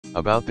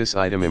About this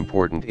item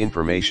important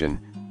information,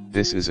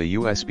 this is a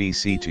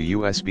USB-C to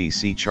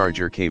USB-C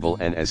charger cable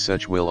and as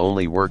such will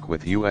only work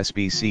with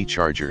USB-C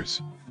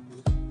chargers.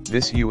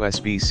 This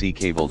USB-C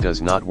cable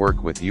does not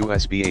work with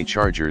USB-A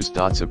chargers.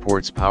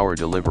 Supports power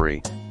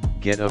delivery,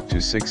 get up to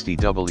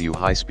 60W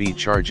high-speed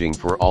charging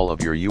for all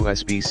of your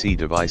USB-C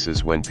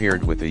devices when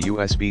paired with a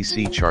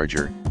USB-C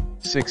charger,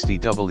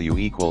 60W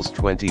equals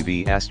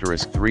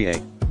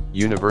 20V*3A,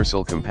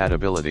 universal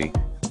compatibility,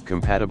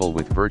 compatible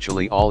with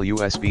virtually all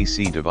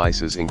USB-C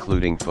devices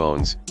including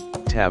phones,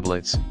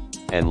 tablets,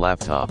 and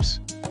laptops.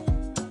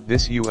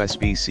 This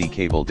USB-C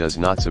cable does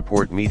not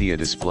support media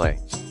display.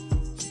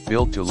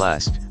 Built to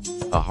last,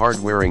 a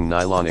hard-wearing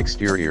nylon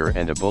exterior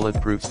and a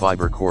bulletproof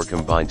fiber core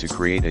combine to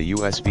create a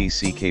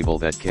USB-C cable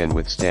that can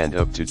withstand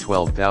up to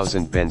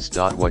 12,000 bends.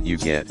 What you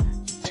get: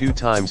 2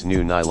 times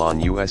new nylon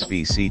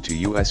USB-C to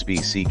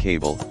USB-C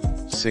cable,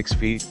 6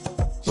 feet,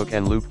 hook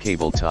and loop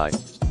cable tie,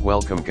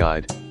 welcome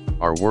guide,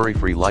 our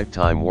worry-free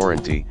lifetime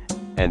warranty,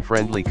 and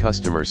friendly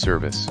customer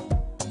service.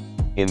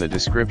 In the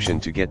description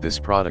to get this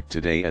product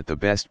today at the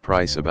best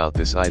price. About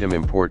this item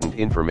important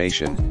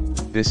information,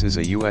 this is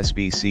a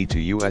USB-C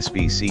to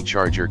USB-C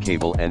charger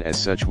cable and as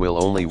such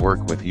will only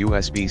work with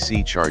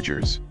USB-C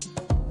chargers.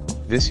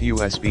 This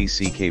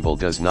USB-C cable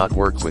does not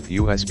work with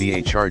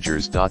USB-A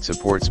chargers.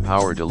 Supports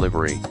power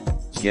delivery,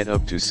 get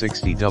up to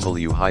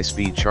 60W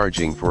high-speed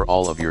charging for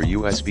all of your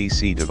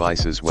USB-C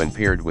devices when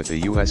paired with a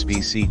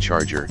USB-C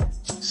charger,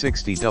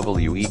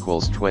 60W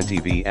equals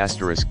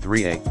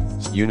 20V*3A,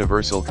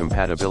 universal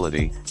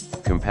compatibility,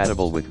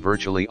 compatible with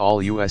virtually all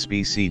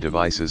USB-C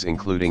devices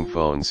including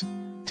phones,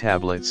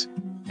 tablets,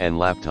 and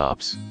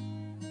laptops.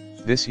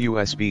 This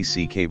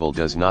USB-C cable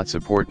does not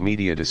support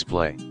media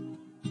display.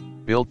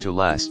 Built to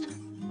last,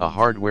 a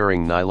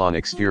hard-wearing nylon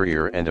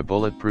exterior and a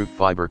bulletproof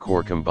fiber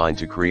core combine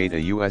to create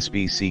a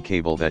USB-C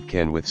cable that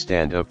can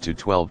withstand up to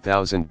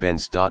 12,000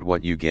 bends.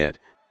 What you get: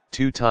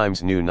 2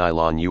 times new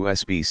nylon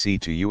USB-C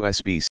to USB-C